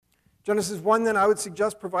Genesis 1, then, I would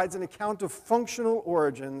suggest, provides an account of functional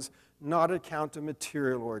origins, not an account of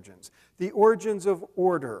material origins. The origins of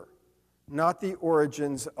order, not the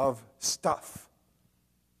origins of stuff,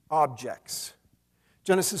 objects.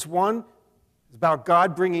 Genesis 1 is about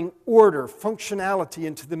God bringing order, functionality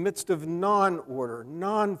into the midst of non-order,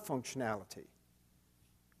 non-functionality.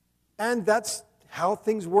 And that's how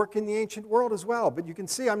things work in the ancient world as well. But you can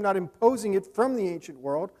see I'm not imposing it from the ancient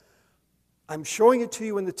world. I'm showing it to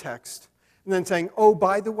you in the text and then saying, oh,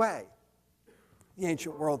 by the way, the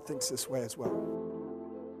ancient world thinks this way as well.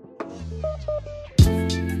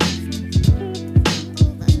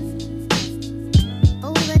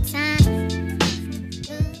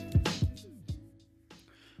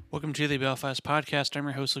 Welcome to the Belfast Podcast. I'm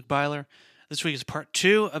your host, Luke Byler. This week is part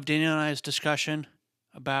 2 of Daniel and I's discussion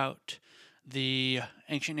about the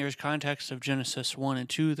ancient Near East context of Genesis 1 and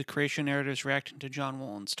 2, the creation narratives reacting to John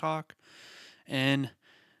Walton's talk. In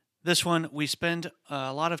this one, we spend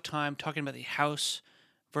a lot of time talking about the house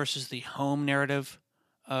versus the home narrative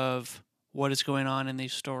of what is going on in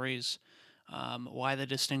these stories, why the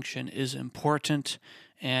distinction is important,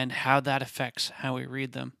 and how that affects how we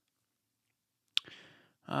read them.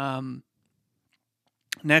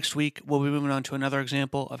 Next week, we'll be moving on to another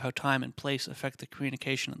example of how time and place affect the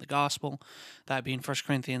communication of the gospel, that being 1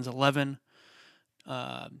 Corinthians 11,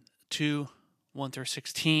 2, 1 through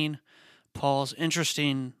 16, Paul's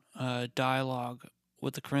interesting dialogue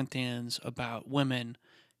with the Corinthians about women,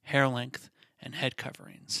 hair length, and head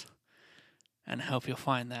coverings. And I hope you'll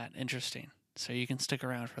find that interesting, so you can stick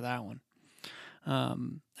around for that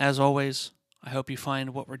one. As always, I hope you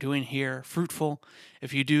find what we're doing here fruitful.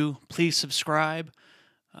 If you do, please subscribe.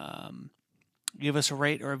 Give us a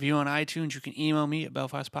rate or review on iTunes. You can email me at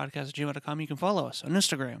belfastpodcast@gmail.com. You can follow us on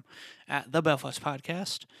Instagram at the Belfast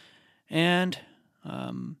Podcast. And,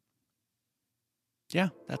 yeah,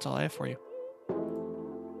 that's all I have for you.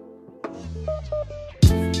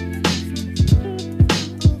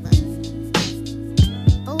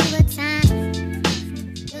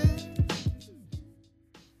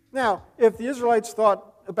 Now, if the Israelites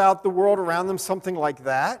thought about the world around them something like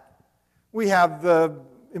that, we have the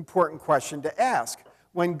important question to ask.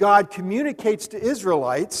 When God communicates to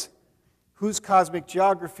Israelites, whose cosmic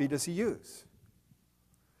geography does he use?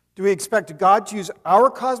 Do we expect God to use our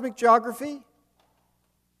cosmic geography?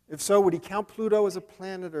 If so, would he count Pluto as a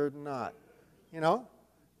planet or not? You know?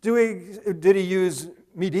 Did he use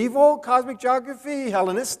medieval cosmic geography,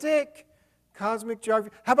 Hellenistic cosmic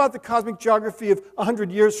geography? How about the cosmic geography of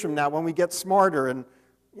 100 years from now when we get smarter? And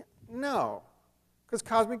no, because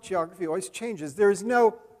cosmic geography always changes. There is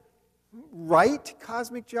no right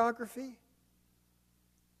cosmic geography.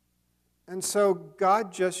 And so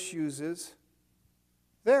God just uses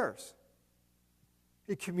theirs.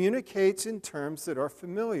 He communicates in terms that are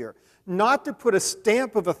familiar. Not to put a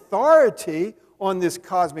stamp of authority on this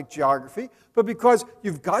cosmic geography, but because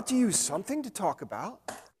you've got to use something to talk about.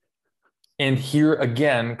 And here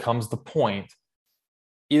again comes the point.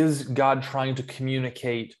 Is God trying to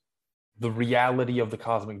communicate the reality of the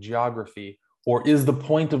cosmic geography, or is the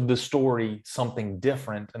point of the story something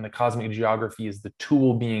different, and the cosmic geography is the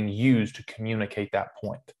tool being used to communicate that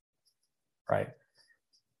point? Right?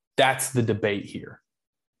 That's the debate here.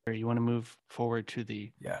 You want to move forward to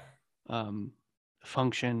the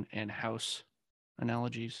function and house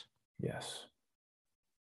analogies? Yes.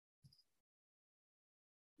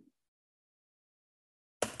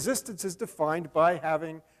 Existence is defined by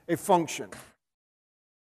having a function.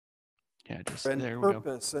 Yeah, and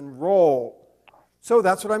purpose and role. So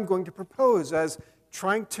that's what I'm going to propose as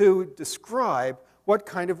trying to describe what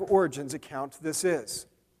kind of origins account this is.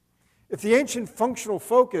 If the ancient functional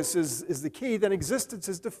focus is the key, then existence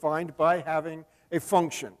is defined by having a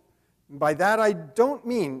function. And by that I don't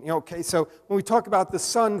mean, so when we talk about the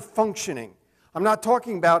sun functioning, I'm not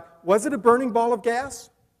talking about, was it a burning ball of gas?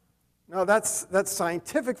 No, that's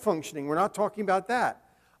scientific functioning. We're not talking about that.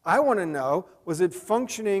 I want to know, was it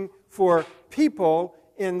functioning for people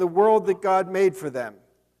in the world that God made for them?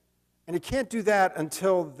 And it can't do that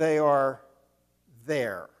until they are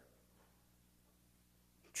there.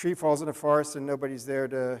 A tree falls in a forest and nobody's there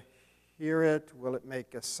to hear it. Will it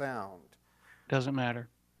make a sound? Doesn't matter.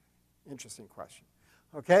 Interesting question.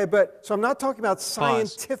 Okay, so I'm not talking about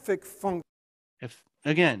scientific function. If,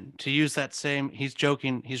 again, to use that same, he's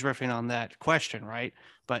joking, he's riffing on that question, right?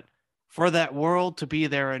 But for that world to be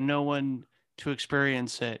there and no one to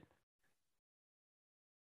experience it,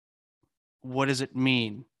 what does it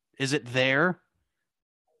mean? Is it there?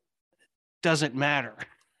 Doesn't matter.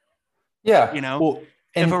 Yeah. Well,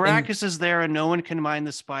 if Arrakis is there and no one can mine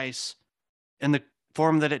the spice in the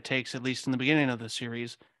form that it takes, at least in the beginning of the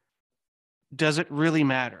series, does it really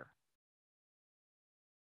matter?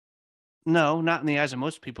 No, not in the eyes of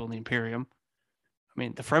most people in the Imperium. I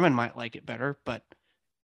mean, the Fremen might like it better, but,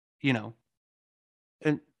 you know,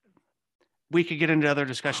 and we could get into other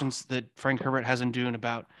discussions that Frank Herbert has in Dune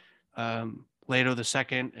about Leto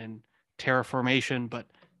II and terraformation, but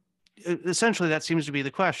essentially that seems to be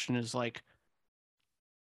the question, is like,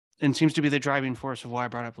 and seems to be the driving force of why I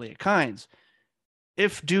brought up Leah Kynes.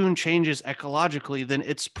 If Dune changes ecologically, then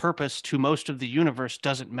its purpose to most of the universe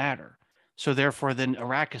doesn't matter. So therefore, then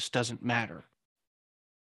Arrakis doesn't matter.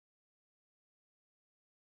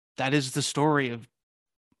 That is the story of,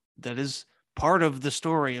 that is part of the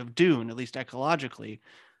story of Dune, at least ecologically.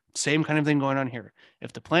 Same kind of thing going on here.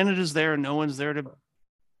 If the planet is there and no one's there to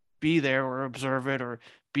be there or observe it or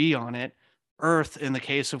be on it, Earth, in the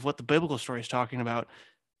case of what the biblical story is talking about,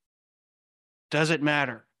 does it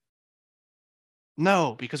matter?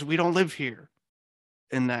 No, because we don't live here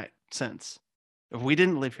in that sense. If we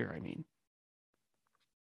didn't live here, I mean.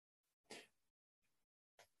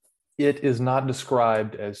 It is not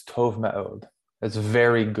described as Tov Ma'od, as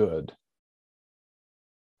very good,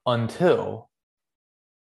 until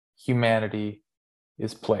humanity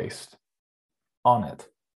is placed on it.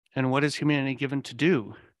 And what is humanity given to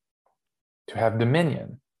do? To have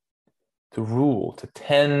dominion, to rule, to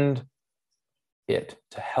tend it,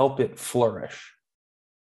 to help it flourish.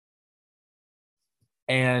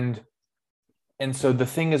 And so the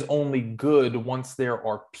thing is only good once there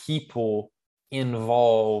are people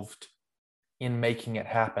involved in making it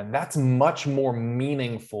happen. That's much more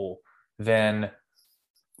meaningful than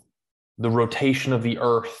the rotation of the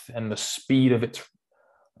earth and the speed of its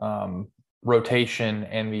rotation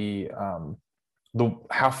and the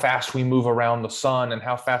how fast we move around the sun and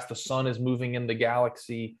how fast the sun is moving in the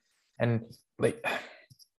galaxy. And like,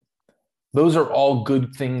 those are all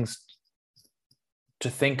good things to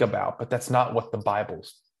think about, but that's not what the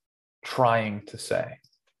Bible's trying to say.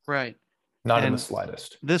 Right. Not in the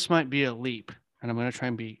slightest. This might be a leap, and I'm going to try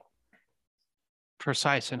and be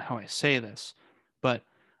precise in how I say this, but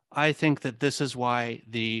I think that this is why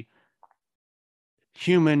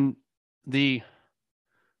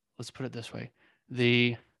let's put it this way,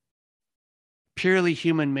 the purely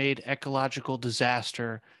human-made ecological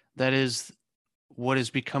disaster that is what is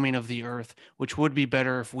becoming of the earth, which would be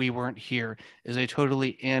better if we weren't here, is a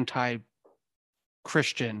totally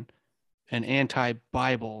anti-Christian and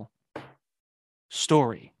anti-Bible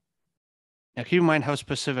story. Now, keep in mind how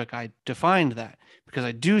specific I defined that, because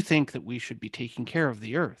I do think that we should be taking care of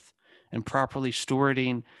the earth and properly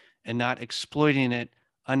stewarding and not exploiting it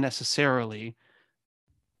unnecessarily.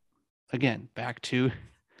 Again, back to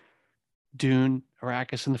Dune,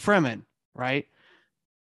 Arrakis, and the Fremen, right?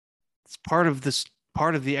 It's part of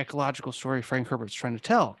the ecological story Frank Herbert's trying to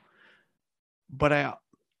tell. But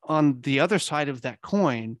on the other side of that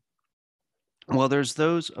coin, well, there's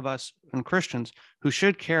those of us and Christians who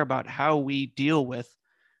should care about how we deal with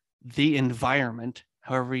the environment,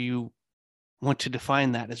 however you want to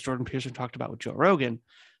define that, as Jordan Peterson talked about with Joe Rogan.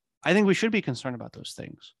 I think we should be concerned about those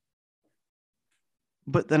things.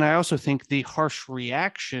 But then I also think the harsh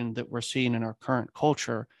reaction that we're seeing in our current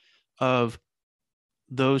culture of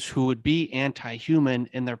those who would be anti-human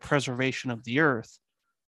in their preservation of the earth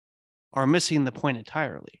are missing the point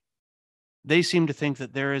entirely. They seem to think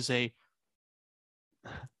that there is this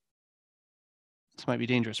might be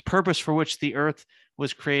dangerous, purpose for which the earth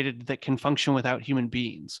was created that can function without human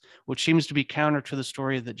beings, which seems to be counter to the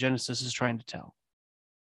story that Genesis is trying to tell.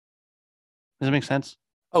 Does that make sense?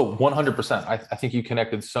 Oh, 100%. I think you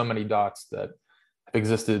connected so many dots that have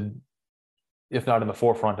existed, if not in the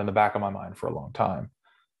forefront, in the back of my mind for a long time.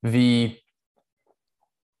 The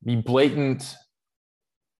blatant...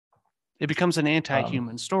 It becomes an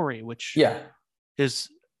anti-human story, which is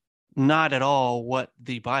not at all what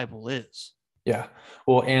the Bible is. Yeah.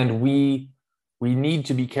 Well, and we need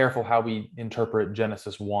to be careful how we interpret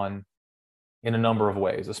Genesis 1 in a number of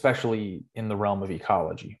ways, especially in the realm of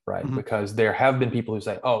ecology, right? Mm-hmm. Because there have been people who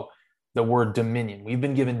say, oh, the word dominion, we've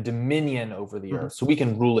been given dominion over the earth, so we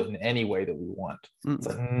can rule it in any way that we want. It's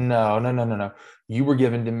like, no. You were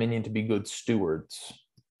given dominion to be good stewards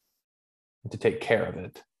and to take care of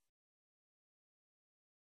it.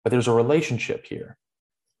 But there's a relationship here.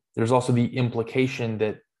 There's also the implication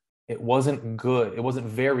that it wasn't good. It wasn't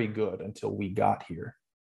very good until we got here.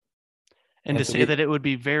 And to say that it would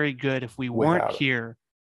be very good if we weren't here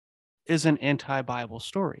is an anti-Bible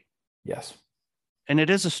story. Yes. And it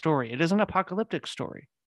is a story. It is an apocalyptic story.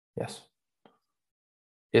 Yes.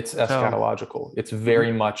 It's eschatological. It's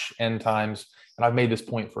very much end times. And I've made this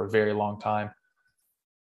point for a very long time.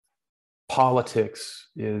 Politics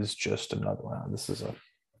is just another one. This is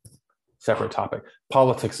separate topic.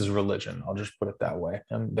 Politics is religion. I'll just put it that way.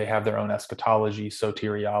 And they have their own eschatology,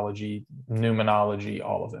 soteriology, pneumonology,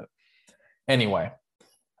 all of it. Anyway,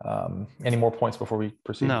 any more points before we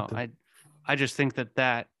proceed? No, I just think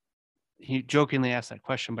that he jokingly asked that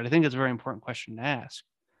question, but I think it's a very important question to ask.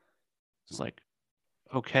 It's like,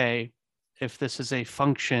 okay, if this is a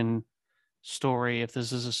function story, if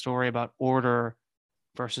this is a story about order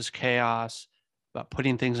versus chaos, about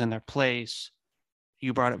putting things in their place,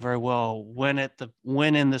 you brought it very well. When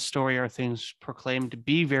in the story are things proclaimed to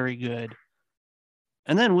be very good,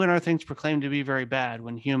 and then when are things proclaimed to be very bad?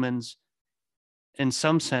 When humans, in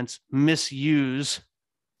some sense, misuse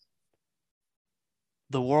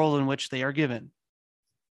the world in which they are given.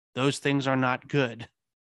 Those things are not good.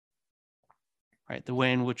 Right? The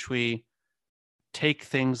way in which we take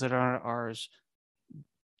things that aren't ours,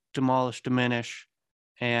 demolish, diminish,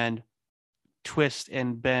 and twist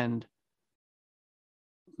and bend,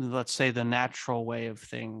 let's say, the natural way of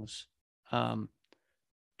things.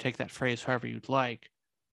 Take that phrase however you'd like.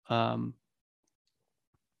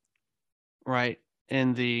 Right?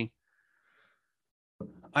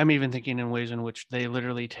 I'm even thinking in ways in which they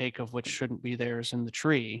literally take of which shouldn't be theirs in the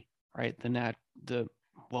tree, right?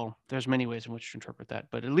 Well, there's many ways in which to interpret that,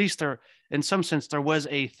 but at least in some sense, there was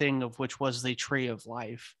a thing of which was the tree of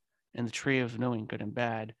life and the tree of knowing good and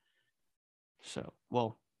bad. So,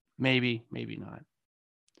 well, maybe not.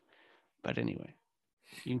 But anyway,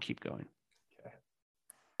 you can keep going. Okay.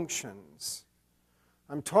 Functions.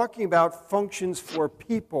 I'm talking about functions for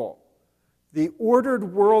people. The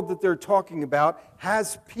ordered world that they're talking about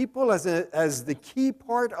has people as the key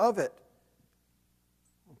part of it.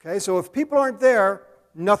 Okay, so if people aren't there,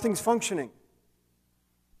 nothing's functioning.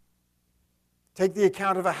 Take the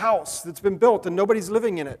account of a house that's been built and nobody's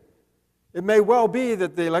living in it. It may well be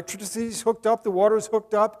that the electricity's hooked up, the water's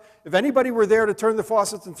hooked up. If anybody were there to turn the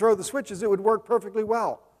faucets and throw the switches, it would work perfectly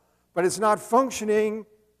well. But it's not functioning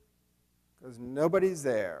because nobody's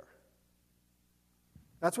there.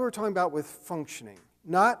 That's what we're talking about with functioning.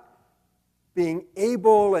 Not being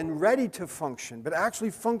able and ready to function, but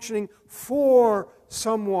actually functioning for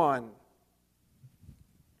someone.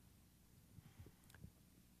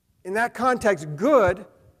 In that context, good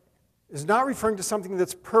is not referring to something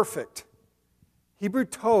that's perfect. Hebrew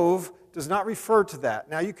tov does not refer to that.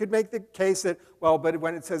 Now, you could make the case that, well, but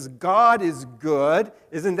when it says God is good,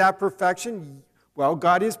 isn't that perfection? Well,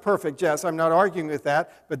 God is perfect, yes, I'm not arguing with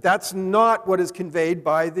that, but that's not what is conveyed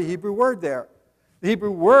by the Hebrew word there. The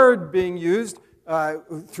Hebrew word being used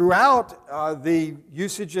throughout the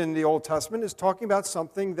usage in the Old Testament is talking about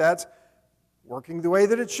something that's working the way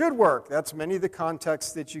that it should work. That's many of the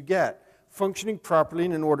contexts that you get. Functioning properly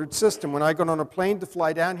in an ordered system. When I got on a plane to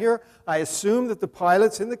fly down here, I assume that the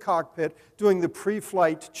pilot's in the cockpit doing the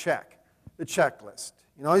pre-flight check, the checklist.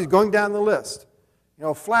 You know, he's going down the list. You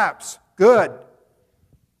know, flaps, good.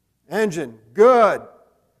 Engine, good.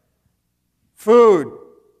 Food.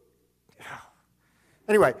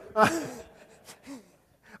 Anyway.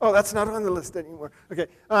 Oh, that's not on the list anymore. Okay.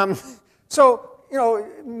 So, you know,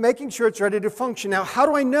 making sure it's ready to function. Now, how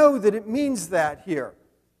do I know that it means that here?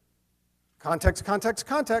 Context, context,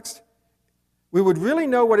 context. We would really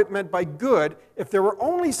know what it meant by good if there were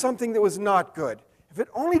only something that was not good. If it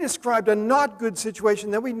only described a not good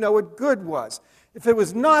situation, then we'd know what good was. If it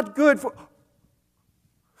was not good for...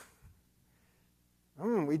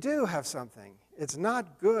 we do have something. It's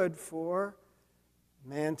not good for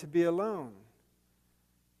man to be alone.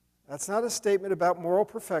 That's not a statement about moral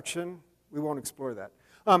perfection. We won't explore that.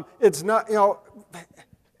 It's not, you know,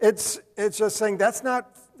 it's just saying that's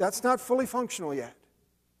not fully functional yet.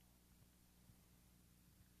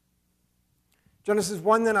 Genesis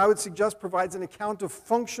 1, then, I would suggest, provides an account of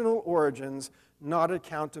functional origins, not an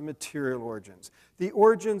account of material origins. The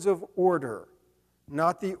origins of order,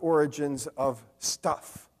 not the origins of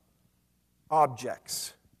stuff,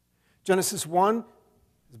 objects. Genesis 1 is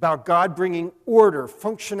about God bringing order,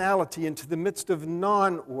 functionality into the midst of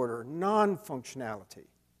non-order, non-functionality.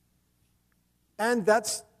 And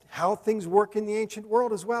that's how things work in the ancient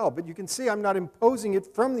world as well. But you can see I'm not imposing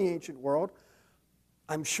it from the ancient world.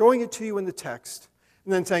 I'm showing it to you in the text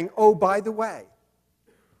and then saying, oh, by the way,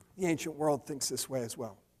 the ancient world thinks this way as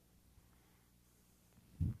well.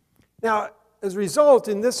 Now, as a result,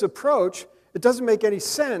 in this approach, it doesn't make any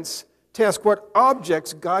sense to ask what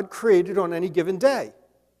objects God created on any given day.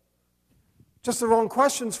 Just the wrong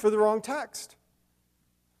questions for the wrong text.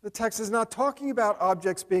 The text is not talking about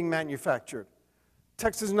objects being manufactured. The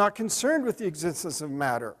text is not concerned with the existence of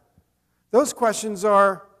matter. Those questions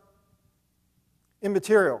are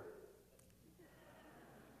immaterial.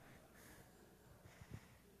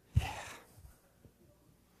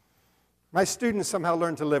 My students somehow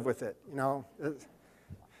learn to live with it, you know.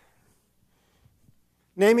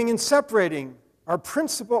 Naming and separating are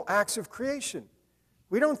principal acts of creation.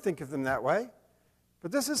 We don't think of them that way,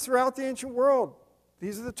 but this is throughout the ancient world.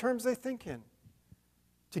 These are the terms they think in.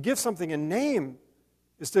 To give something a name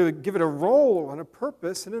is to give it a role and a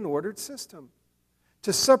purpose in an ordered system.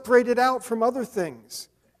 To separate it out from other things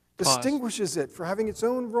distinguishes it for having its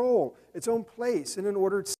own role, its own place in an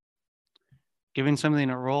ordered system. Giving something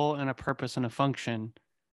a role and a purpose and a function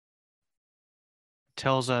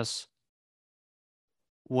tells us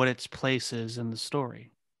what its place is in the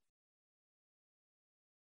story.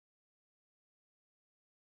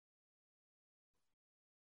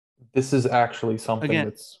 This is actually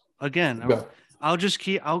something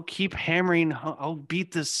I'll keep hammering. I'll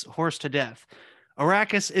beat this horse to death.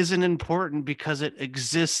 Arrakis isn't important because it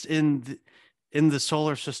exists in the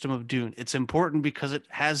solar system of Dune. It's important because it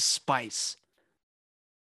has spice.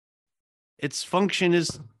 Its function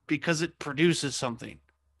is because it produces something.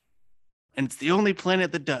 And it's the only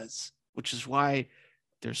planet that does, which is why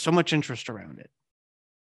there's so much interest around it.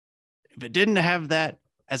 If it didn't have that,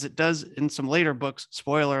 as it does in some later books,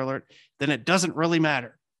 spoiler alert, then it doesn't really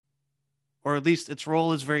matter. Or at least its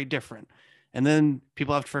role is very different. And then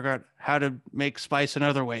people have to figure out how to make spice in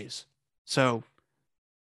other ways. So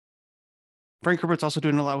Frank Herbert's also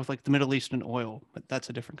doing a lot with like the Middle Eastern oil, but that's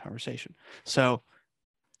a different conversation. So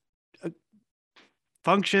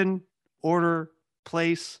function, order,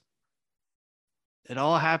 place, it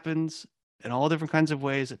all happens in all different kinds of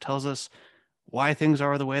ways. It tells us why things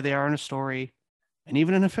are the way they are in a story. And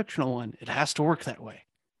even in a fictional one, it has to work that way.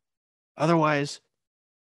 Otherwise,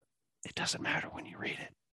 it doesn't matter when you read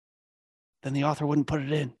it. Then the author wouldn't put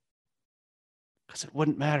it in because it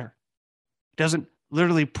wouldn't matter. It doesn't,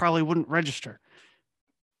 literally probably wouldn't register.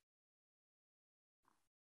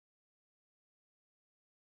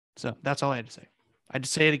 So that's all I had to say. I had to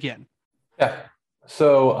say it again. Yeah.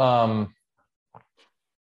 So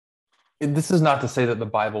this is not to say that the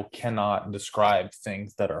Bible cannot describe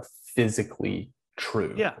things that are physically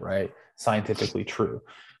true, right? Scientifically true.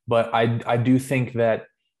 But I do think that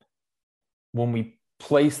when we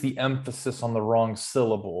place the emphasis on the wrong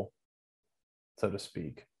syllable, so to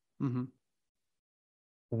speak,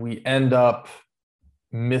 we end up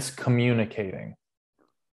miscommunicating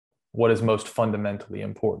what is most fundamentally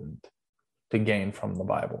important to gain from the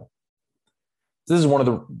Bible. This is one of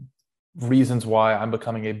the reasons why I'm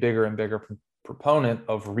becoming a bigger and bigger proponent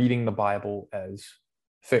of reading the Bible as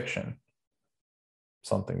fiction,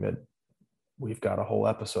 something that we've got a whole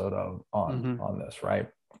episode on this, right?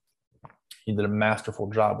 He did a masterful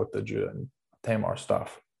job with the Judah and Tamar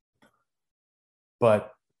stuff.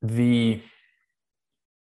 But the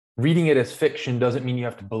reading it as fiction doesn't mean you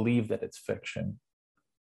have to believe that it's fiction.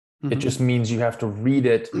 It just means you have to read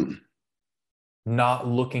it not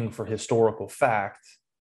looking for historical fact,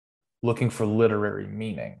 looking for literary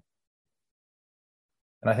meaning.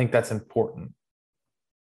 And I think that's important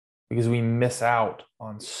because we miss out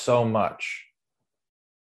on so much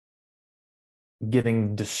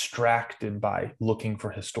getting distracted by looking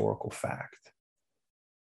for historical fact.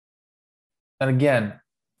 And again,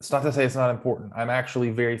 it's not to say it's not important. I'm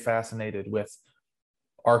actually very fascinated with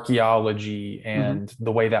archaeology and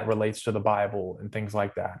the way that relates to the Bible and things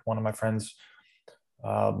like that. One of my friends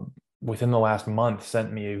within the last month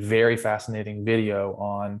sent me a very fascinating video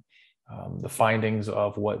on the findings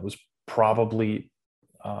of what was probably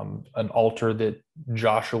an altar that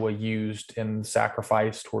Joshua used in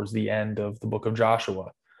sacrifice towards the end of the book of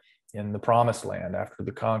Joshua in the Promised Land after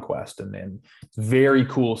the conquest, and then very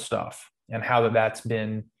cool stuff, and how that's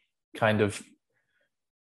been kind of,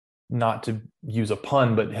 not to use a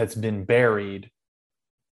pun, but has been buried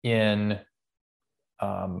in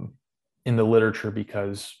the literature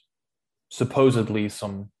because supposedly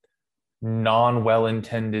some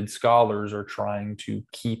non-well-intended scholars are trying to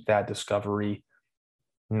keep that discovery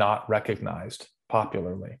not recognized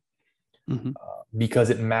popularly because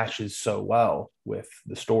it matches so well with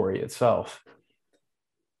the story itself.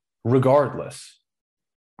 Regardless,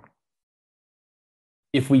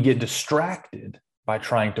 if we get distracted by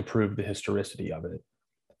trying to prove the historicity of it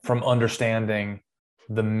from understanding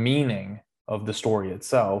the meaning of the story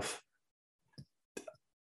itself,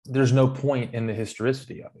 there's no point in the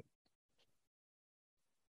historicity of it,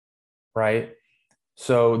 right?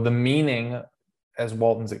 So the meaning, as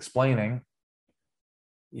Walton's explaining,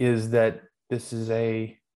 is that this is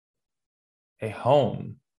a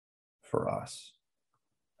home for us,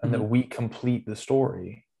 and that we complete the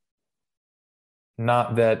story,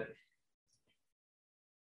 not that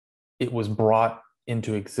it was brought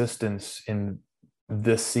into existence in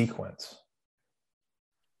this sequence.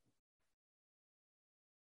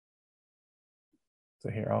 So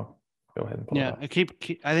here, I'll go ahead and pull it Yeah, up.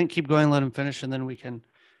 I think keep going, let him finish, and then we can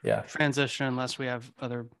Yeah, transition unless we have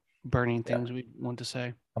other burning Yeah. things we want to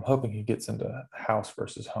say. I'm hoping he gets into house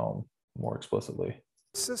versus home more explicitly.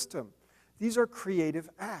 System. These are creative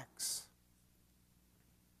acts.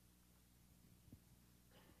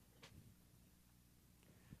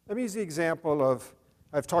 Let me use the example of,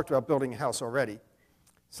 I've talked about building a house already.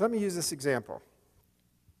 So let me use this example.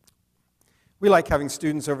 We like having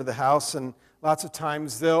students over the house, and lots of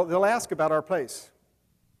times they'll ask about our place,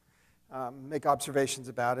 make observations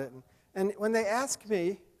about it. And when they ask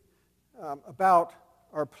me about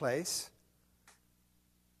our place,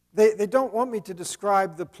 they don't want me to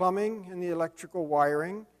describe the plumbing and the electrical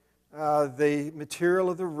wiring, the material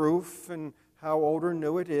of the roof and how old or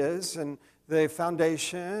new it is, and the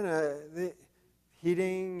foundation, the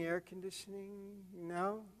heating, air conditioning.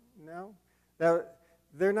 No.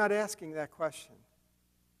 They're not asking that question.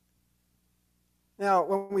 Now,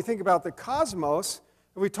 when we think about the cosmos,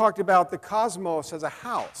 if we talked about the cosmos as a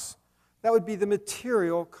house, that would be the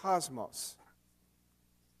material cosmos.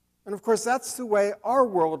 And of course, that's the way our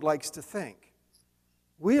world likes to think.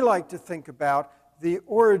 We like to think about the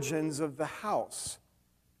origins of the house,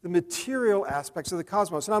 the material aspects of the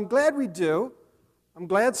cosmos. And I'm glad we do. I'm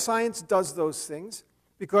glad science does those things,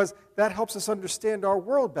 because that helps us understand our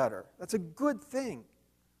world better. That's a good thing.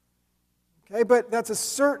 Okay, but that's a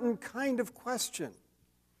certain kind of question.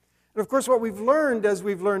 And of course, what we've learned as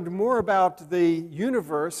we've learned more about the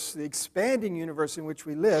universe, the expanding universe in which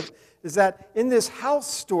we live, is that in this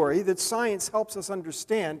house story that science helps us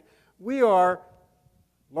understand, we are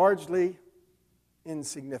largely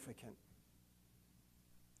insignificant.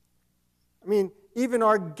 I mean, even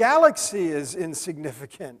our galaxy is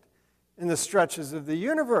insignificant in the stretches of the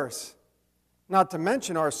universe, not to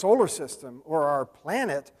mention our solar system, or our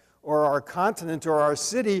planet, or our continent, or our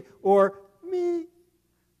city, or me.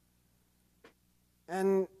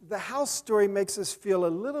 And the house story makes us feel a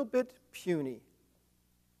little bit puny.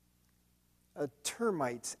 A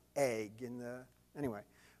termite's egg in the... Anyway,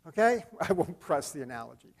 okay? I won't press the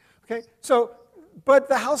analogy. Okay? So, but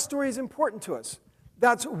the house story is important to us.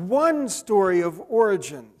 That's one story of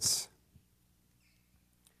origins.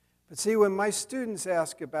 But see, when my students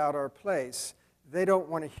ask about our place, they don't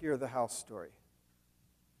want to hear the house story.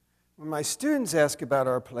 When my students ask about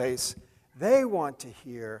our place, they want to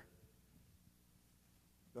hear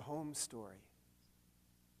the home story.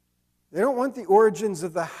 They don't want the origins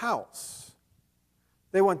of the house.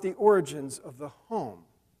 They want the origins of the home.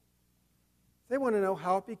 They want to know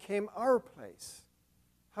how it became our place,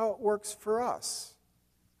 how it works for us,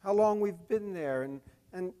 how long we've been there,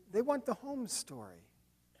 and they want the home story.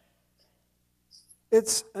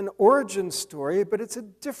 It's an origin story, but it's a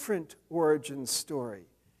different origin story.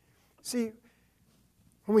 See,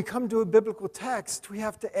 when we come to a biblical text, we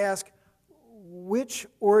have to ask, which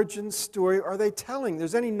origin story are they telling?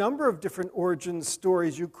 There's any number of different origin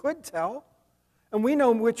stories you could tell, and we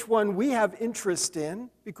know which one we have interest in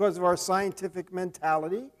because of our scientific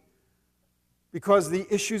mentality, because of the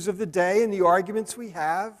issues of the day and the arguments we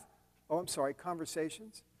have.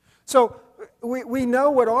 Conversations. So we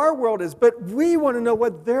know what our world is, but we want to know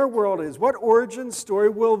what their world is. What origin story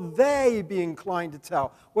will they be inclined to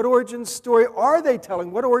tell? What origin story are they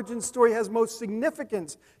telling? What origin story has most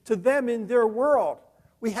significance to them in their world?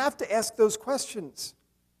 We have to ask those questions.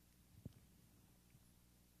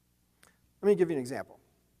 Let me give you an example.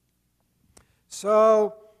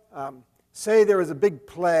 So, say there was a big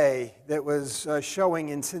play that was showing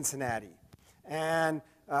in Cincinnati, and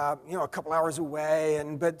a couple hours away,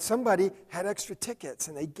 but somebody had extra tickets,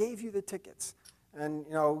 and they gave you the tickets. And,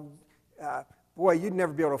 boy, you'd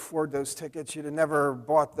never be able to afford those tickets. You'd have never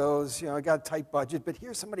bought those. I got a tight budget, but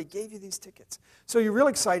here somebody gave you these tickets. So you're real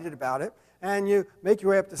excited about it, and you make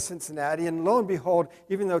your way up to Cincinnati, and lo and behold,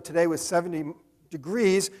 even though today was 70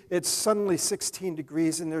 degrees, it's suddenly 16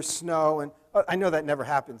 degrees, and there's snow, and I know that never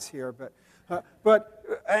happens here,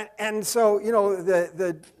 so,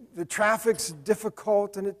 the traffic's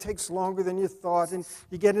difficult, and it takes longer than you thought, and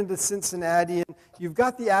you get into Cincinnati, and you've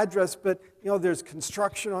got the address, but there's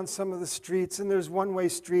construction on some of the streets, and there's one-way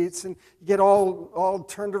streets, and you get all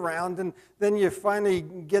turned around, and then you finally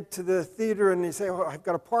get to the theater, and you say, oh, I've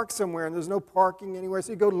got to park somewhere, and there's no parking anywhere,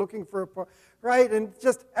 so you go looking for a park, right? And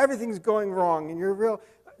just everything's going wrong, and you're real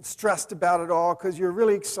stressed about it all because you're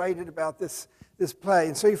really excited about this play.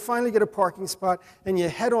 And so you finally get a parking spot, and you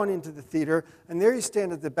head on into the theater, and there you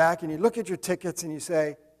stand at the back, and you look at your tickets, and you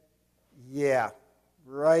say, yeah,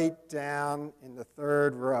 right down in the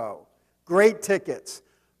third row. Great tickets,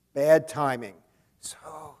 bad timing.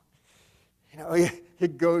 So, you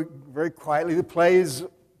go very quietly. The play is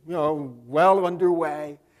well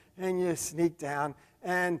underway, and you sneak down,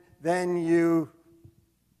 and then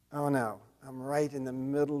oh no, I'm right in the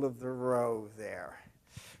middle of the row there.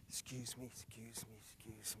 Excuse me, excuse me,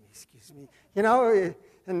 excuse me, excuse me.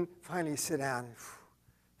 And finally you sit down. And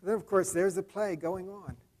then, of course, there's the play going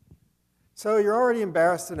on. So you're already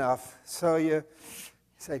embarrassed enough, so you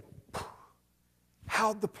say,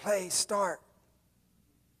 how'd the play start?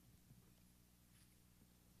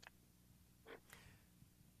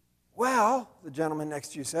 Well, the gentleman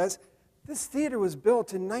next to you says, this theater was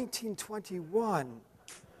built in 1921.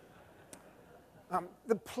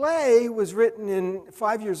 The play was written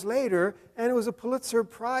 5 years later, and it was a Pulitzer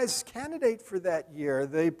Prize candidate for that year.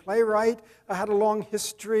 The playwright had a long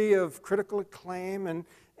history of critical acclaim,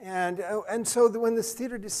 and so when this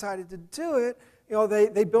theater decided to do it,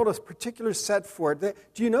 they built a particular set for it.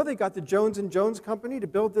 Do you know they got the Jones and Jones Company to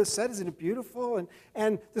build this set? Isn't it beautiful?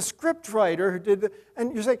 And the script writer who did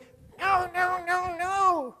and you're saying, no, no, no,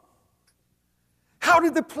 no. How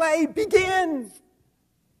did the play begin?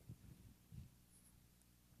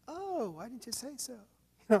 Oh, why didn't you say so?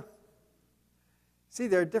 See,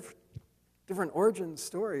 there are different origin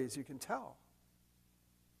stories you can tell.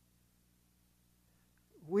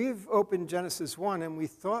 We've opened Genesis 1, and we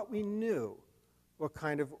thought we knew what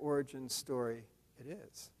kind of origin story it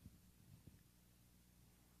is.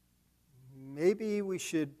 Maybe we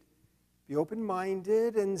should be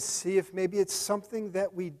open-minded and see if maybe it's something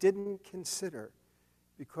that we didn't consider,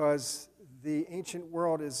 because the ancient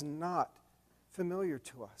world is not familiar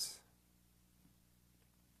to us.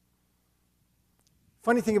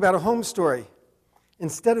 Funny thing about a home story,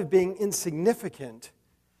 instead of being insignificant,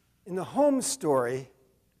 in the home story,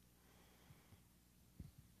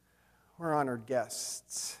 we're honored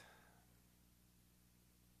guests.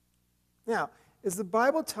 Now, is the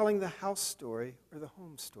Bible telling the house story or the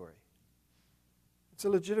home story? It's a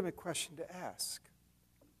legitimate question to ask.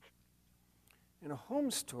 In a home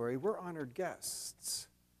story, we're honored guests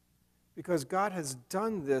because God has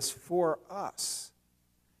done this for us,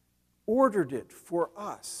 ordered it for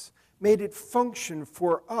us, made it function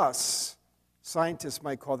for us. Scientists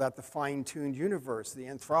might call that the fine-tuned universe, the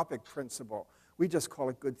anthropic principle. We just call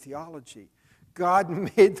it good theology. God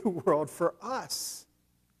made the world for us.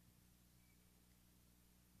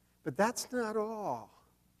 But that's not all.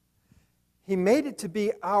 He made it to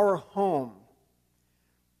be our home.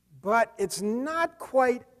 But it's not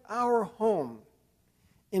quite our home.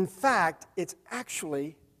 In fact, it's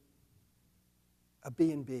actually a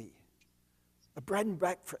B&B, a bread and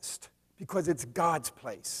breakfast, because it's God's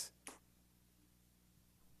place.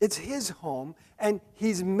 It's His home, and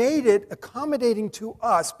He's made it accommodating to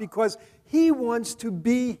us because He wants to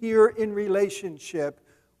be here in relationship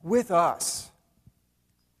with us.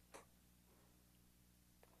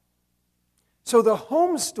 So the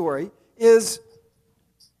home story is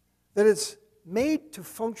that it's made to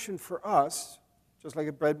function for us, just like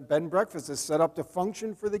a bed and breakfast is set up to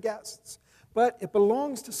function for the guests. But it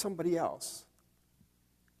belongs to somebody else.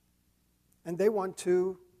 And they want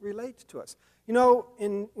to relate to us.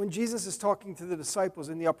 When Jesus is talking to the disciples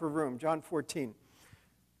in the upper room, John 14,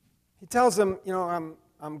 He tells them,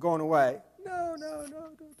 I'm going away. No,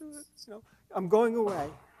 don't do it. I'm going away.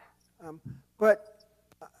 But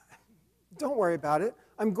don't worry about it.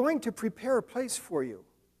 I'm going to prepare a place for you.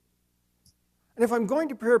 And if I'm going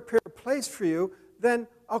to prepare a place for you, then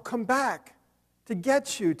I'll come back to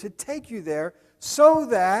get you, to take you there, so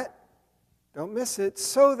that, don't miss it,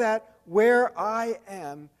 so that where I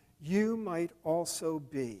am, you might also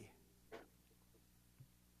be.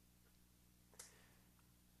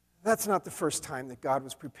 That's not the first time that God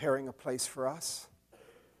was preparing a place for us.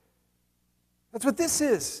 That's what this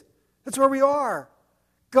is. That's where we are.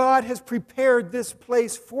 God has prepared this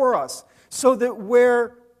place for us so that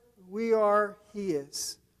where we are, He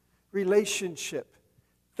is. Relationship.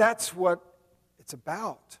 That's what it's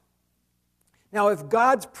about. Now, if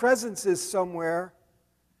God's presence is somewhere,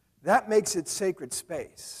 that makes it sacred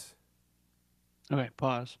space. Okay,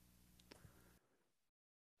 pause.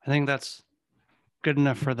 I think that's good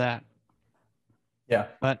enough for that. Yeah.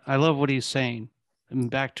 But I love what he's saying. And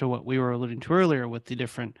back to what we were alluding to earlier with the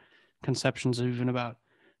different conceptions even about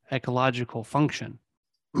ecological function.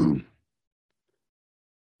 The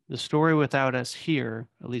story without us here,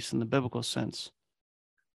 at least in the biblical sense,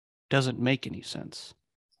 doesn't make any sense.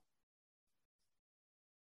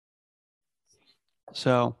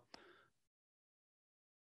 So,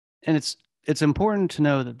 and it's important to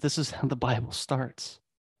know that this is how the Bible starts.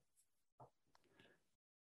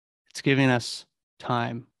 It's giving us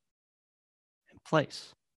time and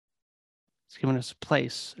place. It's giving us a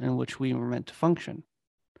place in which we were meant to function.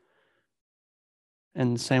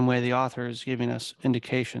 In the same way, the author is giving us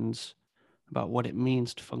indications about what it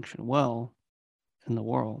means to function well in the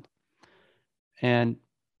world. And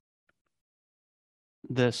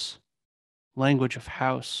this language of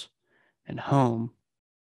house and home,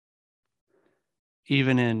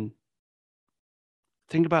 even in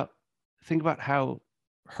think about how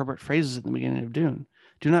Herbert phrases it in the beginning of Dune.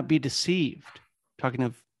 Do not be deceived. Talking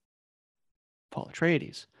of Paul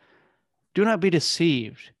Atreides. Do not be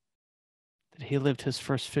deceived that he lived his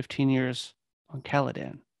first 15 years on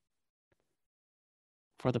Caladan.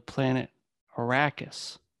 For the planet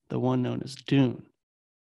Arrakis, the one known as Dune,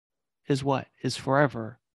 is what? Is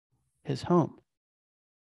forever his home.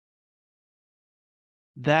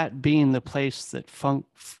 That being the place that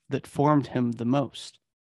formed him the most.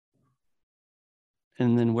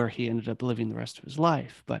 And then where he ended up living the rest of his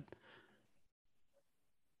life. But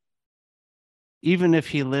even if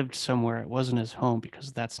he lived somewhere, it wasn't his home,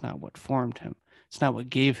 because that's not what formed him. It's not what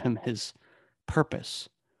gave him his purpose,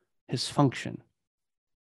 his function.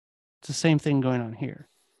 It's the same thing going on here.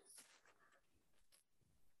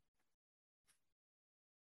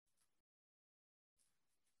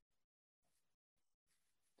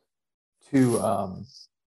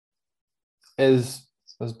 As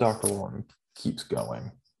Dr. Warren keeps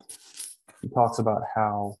going, he talks about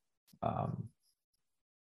how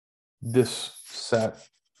this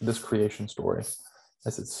creation story,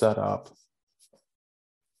 as it's set up,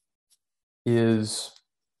 is,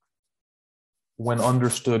 when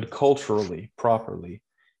understood culturally properly,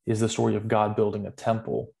 is the story of God building a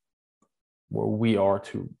temple where we are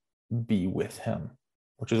to be with him,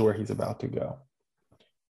 which is where he's about to go.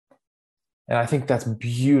 And I think that's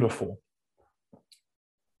beautiful.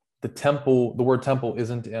 The word temple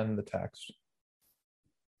isn't in the text.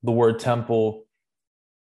 The word temple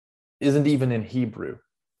isn't even in Hebrew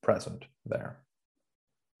present there.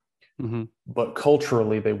 Mm-hmm. But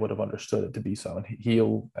culturally, they would have understood it to be so. And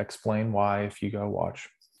he'll explain why if you go watch.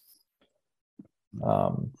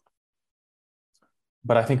 But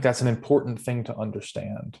I think that's an important thing to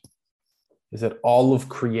understand, is that all of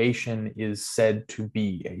creation is said to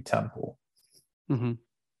be a temple. Mm-hmm.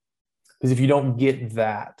 Because if you don't get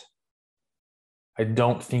that, I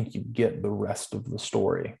don't think you get the rest of the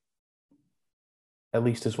story, at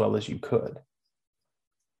least as well as you could.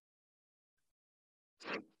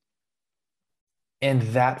 And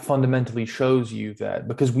that fundamentally shows you that,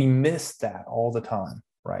 because we miss that all the time,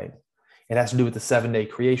 right? It has to do with the 7-day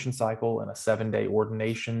creation cycle and a 7-day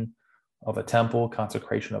ordination of a temple,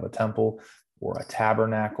 consecration of a temple, or a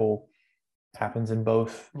tabernacle. Happens in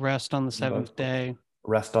both. Rest on the seventh day.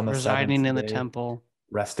 Rest on the residing in the day, temple.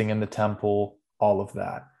 Resting in the temple, all of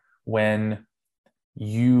that. When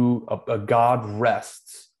a god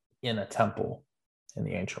rests in a temple in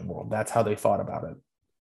the ancient world, that's how they thought about it.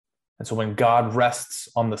 And so when God rests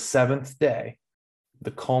on the 7th day,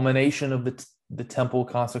 the culmination of the temple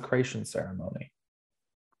consecration ceremony,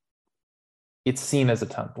 it's seen as a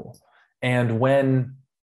temple. And when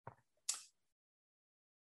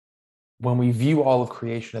we view all of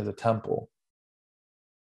creation as a temple,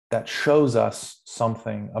 that shows us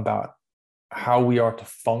something about how we are to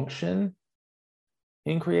function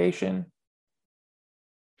in creation.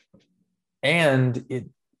 And it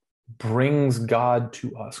brings God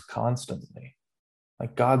to us constantly.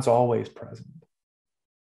 Like, God's always present.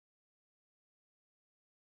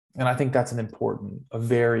 And I think that's a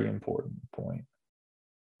very important point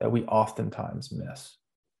that we oftentimes miss.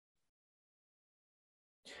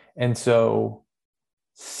 And so,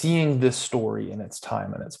 seeing this story in its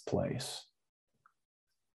time and its place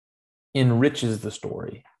enriches the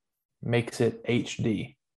story, makes it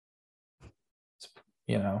HD,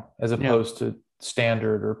 as opposed to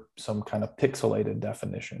standard or some kind of pixelated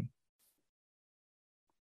definition.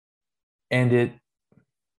 And it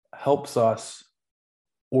helps us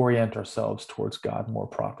orient ourselves towards God more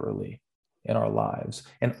properly in our lives.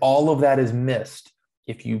 And all of that is missed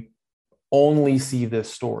if you only see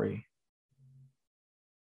this story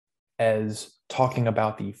as talking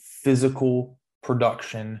about the physical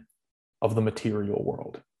production of the material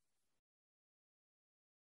world.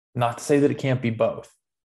 Not to say that it can't be both.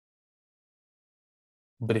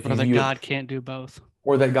 But if or that God can't do both.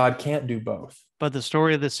 Or that God can't do both. But the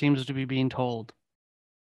story that seems to be being told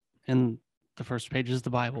in the first pages of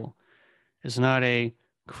the Bible is not a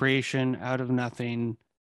creation out of nothing,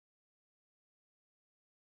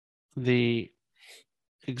 the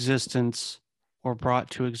existence or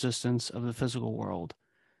brought to existence of the physical world.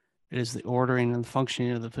 It is the ordering and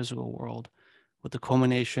functioning of the physical world, with the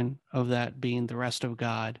culmination of that being the rest of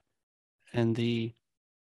God and the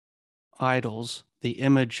idols, the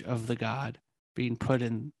image of the God, being put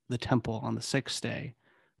in the temple on the sixth day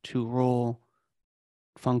to rule,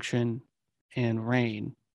 function, and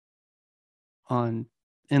reign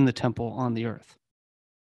in the temple on the earth.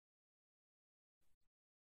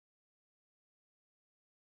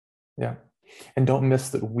 Yeah. And don't miss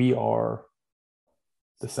that we are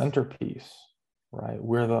the centerpiece, right?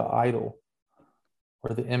 We're the idol,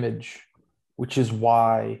 we're the image, which is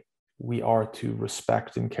why we are to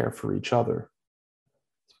respect and care for each other.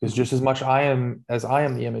 Because just as much I am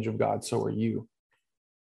the image of God, so are you.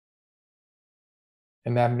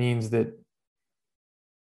 And that means that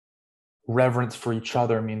reverence for each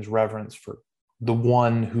other means reverence for the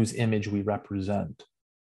one whose image we represent.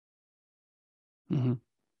 Mm-hmm.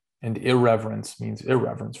 And irreverence means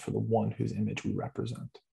irreverence for the one whose image we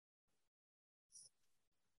represent.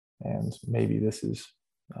 And maybe this is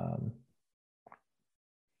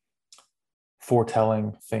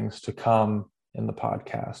foretelling things to come in the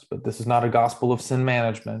podcast, but this is not a gospel of sin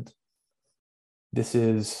management. This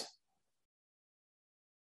is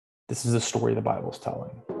the story the Bible's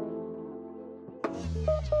telling.